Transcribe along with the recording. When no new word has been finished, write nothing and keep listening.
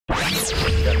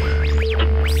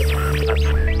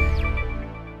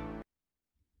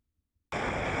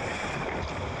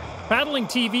Paddling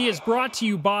TV is brought to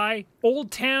you by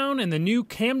Old Town and the new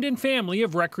Camden family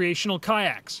of recreational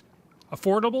kayaks.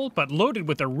 Affordable but loaded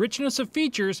with a richness of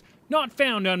features not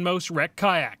found on most rec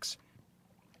kayaks.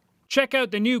 Check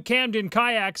out the new Camden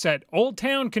kayaks at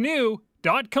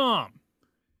oldtowncanoe.com.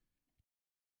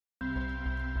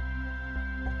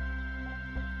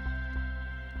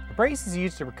 A brace is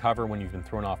used to recover when you've been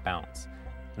thrown off balance.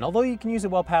 And although you can use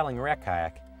it while paddling a rec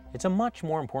kayak, it's a much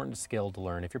more important skill to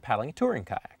learn if you're paddling a touring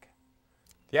kayak.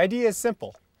 The idea is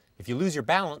simple. If you lose your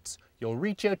balance, you'll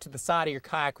reach out to the side of your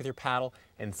kayak with your paddle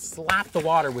and slap the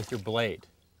water with your blade.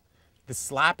 The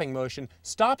slapping motion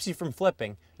stops you from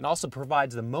flipping and also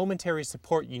provides the momentary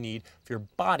support you need for your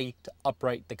body to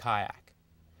upright the kayak.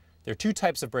 There are two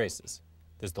types of braces.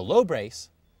 There's the low brace,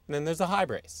 and then there's the high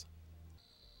brace.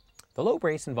 The low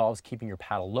brace involves keeping your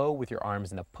paddle low with your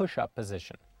arms in a push-up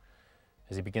position.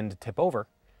 As you begin to tip over,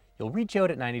 you'll reach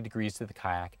out at 90 degrees to the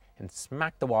kayak and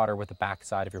smack the water with the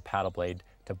backside of your paddle blade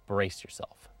to brace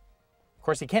yourself. Of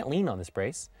course, you can't lean on this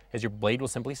brace, as your blade will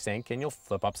simply sink and you'll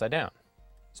flip upside down.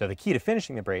 So the key to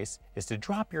finishing the brace is to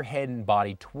drop your head and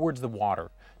body towards the water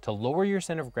to lower your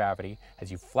center of gravity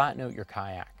as you flatten out your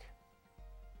kayak.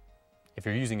 If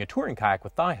you're using a touring kayak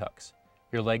with thigh hooks,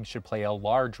 your legs should play a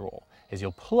large role as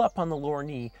you'll pull up on the lower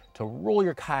knee to roll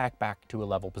your kayak back to a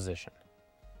level position.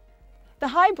 The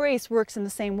high brace works in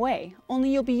the same way,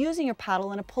 only you'll be using your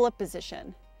paddle in a pull-up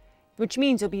position, which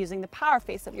means you'll be using the power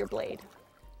face of your blade.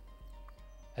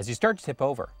 As you start to tip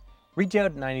over, reach out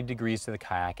at 90 degrees to the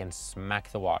kayak and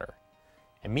smack the water.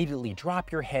 Immediately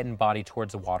drop your head and body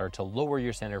towards the water to lower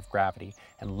your center of gravity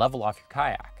and level off your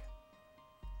kayak.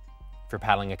 If you're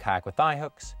paddling a kayak with thigh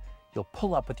hooks, you'll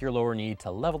pull up with your lower knee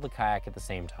to level the kayak at the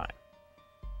same time.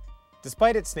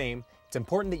 Despite its name, it's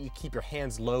important that you keep your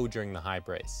hands low during the high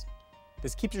brace.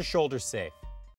 This keeps your shoulders safe.